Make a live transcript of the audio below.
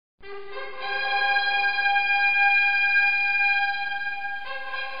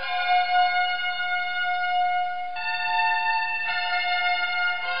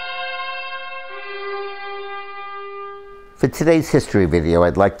For today's history video,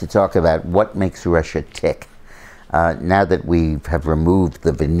 I'd like to talk about what makes Russia tick. Now that we have removed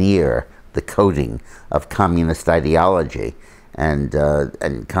the veneer, the coating of communist ideology and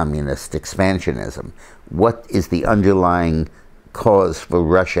communist expansionism, what is the underlying cause for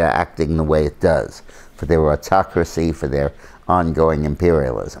Russia acting the way it does, for their autocracy, for their ongoing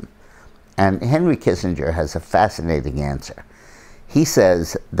imperialism? And Henry Kissinger has a fascinating answer. He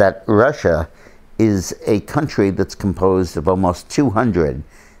says that Russia is a country that's composed of almost 200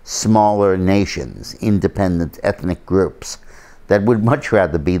 smaller nations, independent ethnic groups, that would much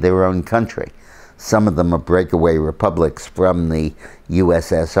rather be their own country. Some of them are breakaway republics from the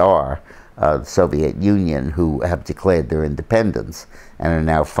USSR, the Soviet Union, who have declared their independence and are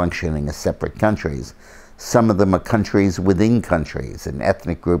now functioning as separate countries. Some of them are countries within countries and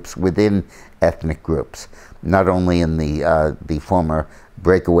ethnic groups within ethnic groups, not only in the former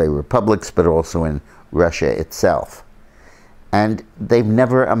breakaway republics, but also in Russia itself. And they've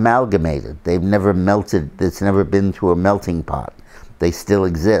never amalgamated. They've never melted. It's never been through a melting pot. They still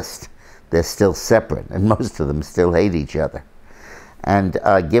exist. They're still separate, and most of them still hate each other. And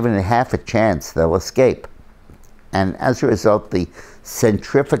given half a chance, they'll escape. And as a result, the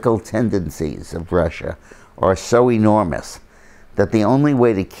centrifugal tendencies of Russia are so enormous that the only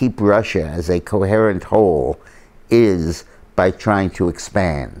way to keep Russia as a coherent whole is by trying to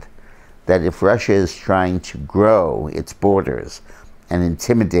expand. That if Russia is trying to grow its borders and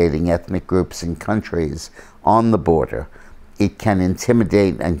intimidating ethnic groups and countries on the border, it can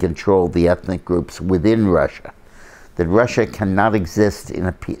intimidate and control the ethnic groups within Russia. That Russia cannot exist in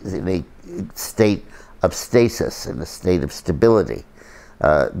a state of stasis, in a state of stability,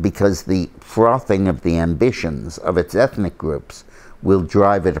 because the frothing of the ambitions of its ethnic groups will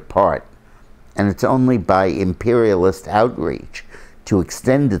drive it apart. And it's only by imperialist outreach to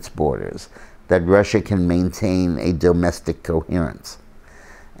extend its borders that Russia can maintain a domestic coherence.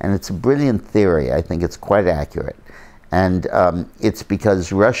 And it's a brilliant theory. I think it's quite accurate. And it's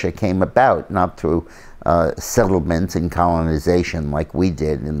because Russia came about not through settlement and colonization like we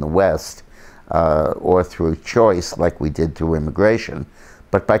did in the West, or through choice like we did through immigration,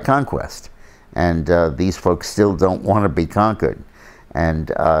 but by conquest. And these folks still don't want to be conquered. And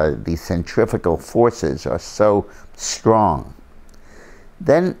the centrifugal forces are so strong.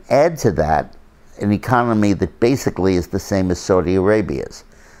 Then add to that an economy that basically is the same as Saudi Arabia's,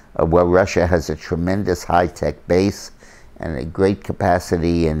 where Russia has a tremendous high-tech base and a great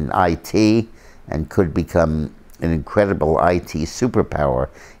capacity in IT and could become an incredible IT superpower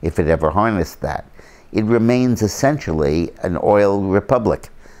if it ever harnessed that. It remains essentially an oil republic,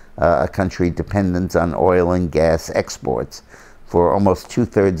 a country dependent on oil and gas exports for almost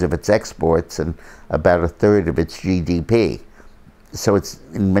 2/3 of its exports and about 1/3 of its GDP. So it's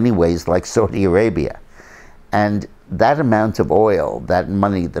in many ways like Saudi Arabia. And that amount of oil, that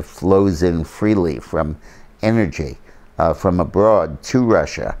money that flows in freely from energy from abroad to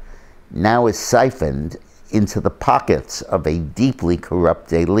Russia, now is siphoned into the pockets of a deeply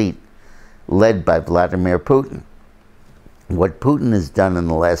corrupt elite led by Vladimir Putin. What Putin has done in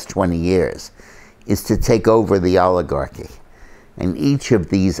the last 20 years is to take over the oligarchy. And each of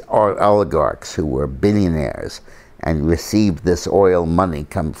these oligarchs who were billionaires and received this oil money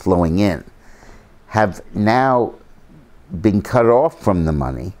come flowing in have now been cut off from the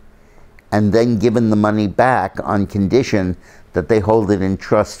money and then given the money back on condition that they hold it in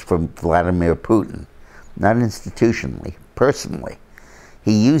trust from Vladimir Putin, not institutionally, personally.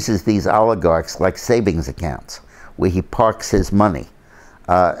 He uses these oligarchs like savings accounts where he parks his money,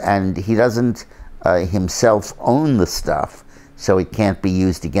 and he doesn't himself own the stuff, so it can't be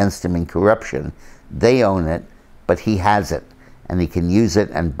used against him in corruption. They own it, but he has it, and he can use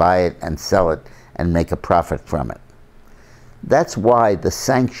it and buy it and sell it and make a profit from it. That's why the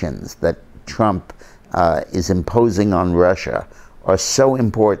sanctions that Trump is imposing on Russia are so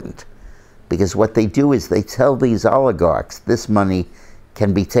important, because what they do is they tell these oligarchs, this money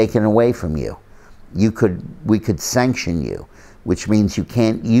can be taken away from you. We could sanction you, which means you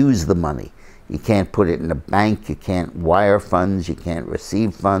can't use the money. You can't put it in a bank, you can't wire funds, you can't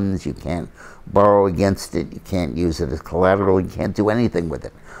receive funds, you can't borrow against it, you can't use it as collateral, you can't do anything with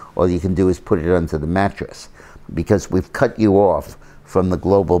it. All you can do is put it under the mattress, because we've cut you off from the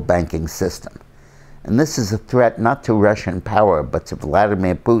global banking system. And this is a threat not to Russian power, but to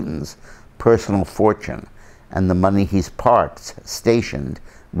Vladimir Putin's personal fortune and the money he's parked, stationed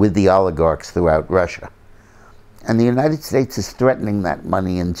with the oligarchs throughout Russia. And the United States is threatening that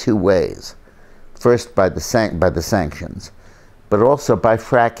money in two ways. First, by the sanctions, but also by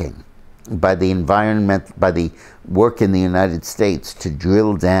fracking, by the work in the United States to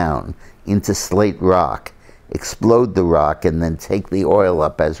drill down into slate rock explode the rock, and then take the oil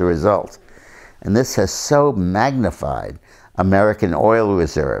up as a result. And this has so magnified American oil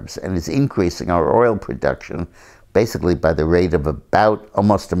reserves and is increasing our oil production basically by the rate of about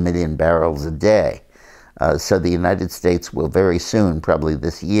almost 1 million barrels a day. So the United States will very soon, probably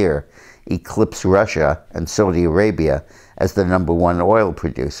this year, eclipse Russia and Saudi Arabia as the #1 oil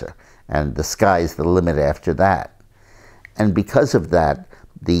producer. And the sky's the limit after that. And because of that,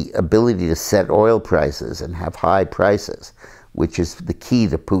 the ability to set oil prices and have high prices, which is the key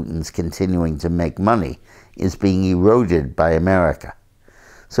to Putin's continuing to make money, is being eroded by America.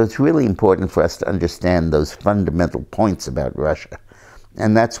 So it's really important for us to understand those fundamental points about Russia.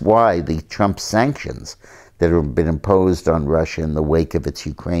 And that's why the Trump sanctions that have been imposed on Russia in the wake of its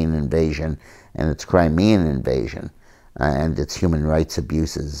Ukraine invasion and its Crimean invasion and its human rights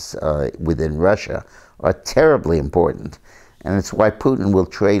abuses within Russia are terribly important. And it's why Putin will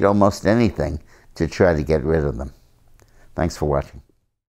trade almost anything to try to get rid of them. Thanks for watching.